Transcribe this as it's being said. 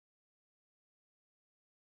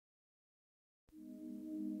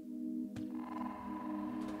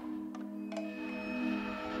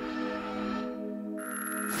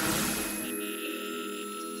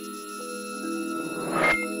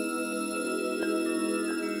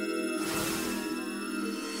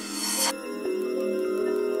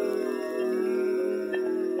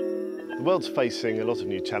The world's facing a lot of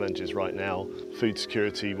new challenges right now: food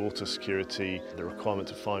security, water security, the requirement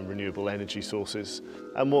to find renewable energy sources.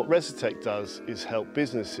 And what Rezatec does is help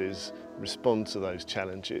businesses respond to those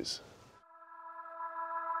challenges.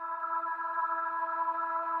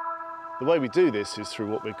 The way we do this is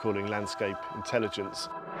through what we're calling landscape intelligence.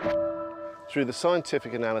 Through the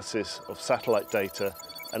scientific analysis of satellite data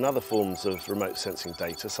and other forms of remote sensing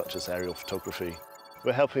data, such as aerial photography,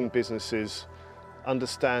 we're helping businesses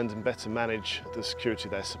understand and better manage the security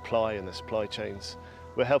of their supply and their supply chains.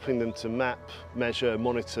 We're helping them to map, measure,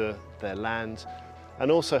 monitor their land,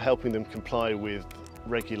 and also helping them comply with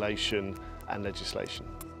regulation and legislation.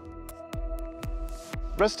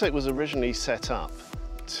 Rezatec was originally set up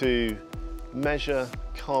to measure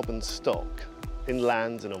carbon stock in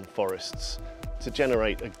land and on forests to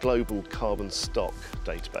generate a global carbon stock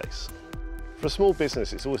database. For a small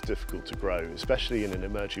business, it's always difficult to grow, especially in an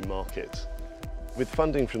emerging market. With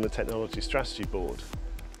funding from the Technology Strategy Board,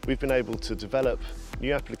 we've been able to develop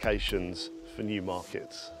new applications for new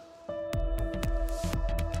markets.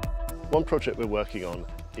 One project we're working on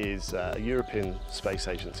is a European Space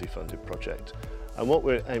Agency funded project. And what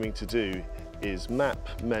we're aiming to do is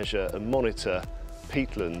map, measure and monitor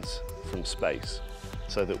peatlands from space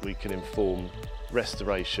so that we can inform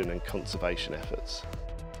restoration and conservation efforts.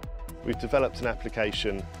 We've developed an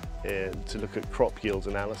application to look at crop yield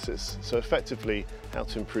analysis, so effectively how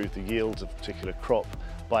to improve the yield of a particular crop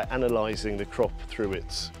by analysing the crop through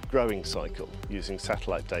its growing cycle using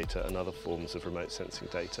satellite data and other forms of remote sensing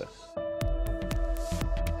data.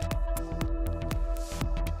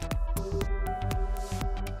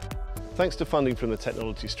 Thanks to funding from the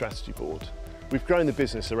Technology Strategy Board, we've grown the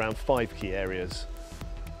business around 5 key areas: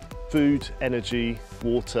 food, energy,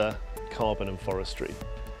 water, carbon and forestry.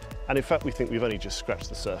 And in fact, we think we've only just scratched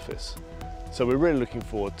the surface. So we're really looking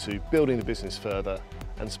forward to building the business further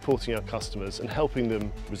and supporting our customers and helping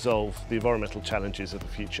them resolve the environmental challenges of the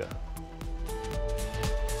future.